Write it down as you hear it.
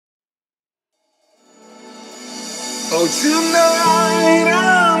Oh, tonight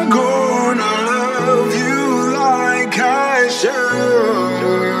I'm gonna love you like I should.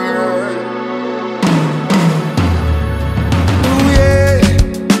 Oh yeah,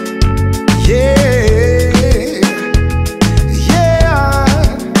 yeah, yeah.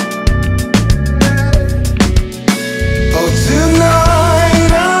 Oh,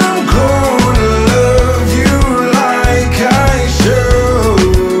 tonight I'm gonna love you like I should.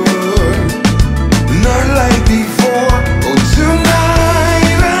 Not like before. Oh,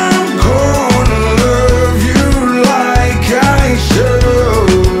 tonight I'm gonna love you like I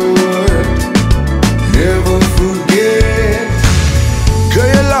should. Never forget. Girl,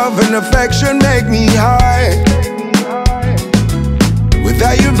 your love and affection make me high.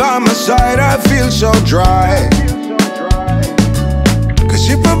 Without you by my side, I feel so dry. Cause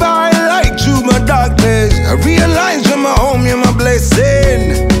you provide light to my darkness. I realize you're my home, you're my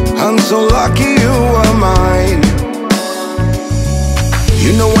blessing. I'm so lucky you are mine.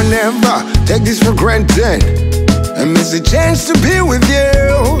 You know I never take this for granted. I miss a chance to be with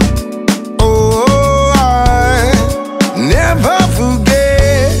you. Oh, I never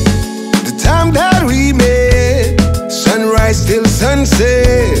forget the time that we met. Sunrise till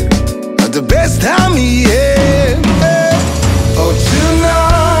sunset, the best time yet. Oh,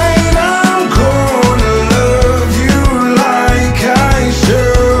 tonight I'm gonna love you like I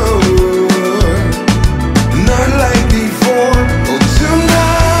should. Not like before. Oh,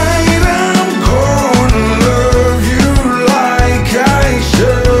 tonight I'm gonna love you like I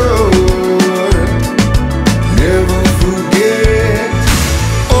should. Never forget.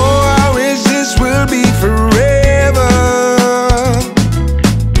 Oh, I wish this will be forever.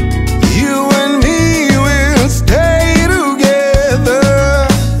 You and me will stay together.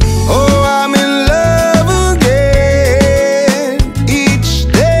 Oh, I'm in love again. Each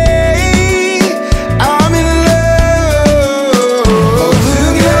day I'm in love. Oh,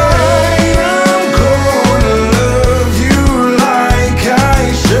 tonight I'm gonna love you like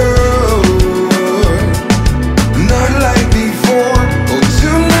I should. Not like before. Oh,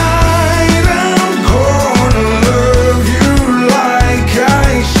 tonight I'm gonna love you like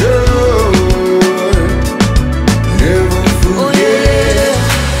I should. Never forget.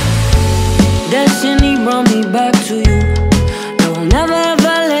 Destiny brought me back to you. I will never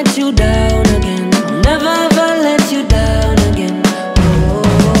ever let you down again. I'll never ever let you down again.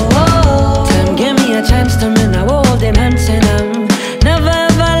 Oh, time give me a chance to mend. I hold them hands and I'm never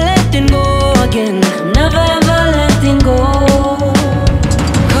ever letting go again. I'm never ever letting go.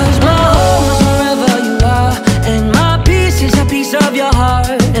 Cause my home is wherever you are, and my peace is a piece of your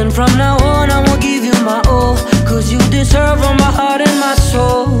heart. And from now on I will give you my all, cause you deserve all my heart and my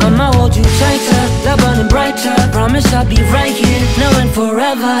soul. I'ma hold you tighter, love burning brighter. Promise I'll be right here, now and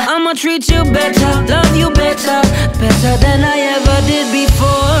forever. I'ma treat you better, love you better, better than I ever did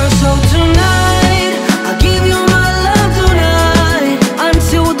before.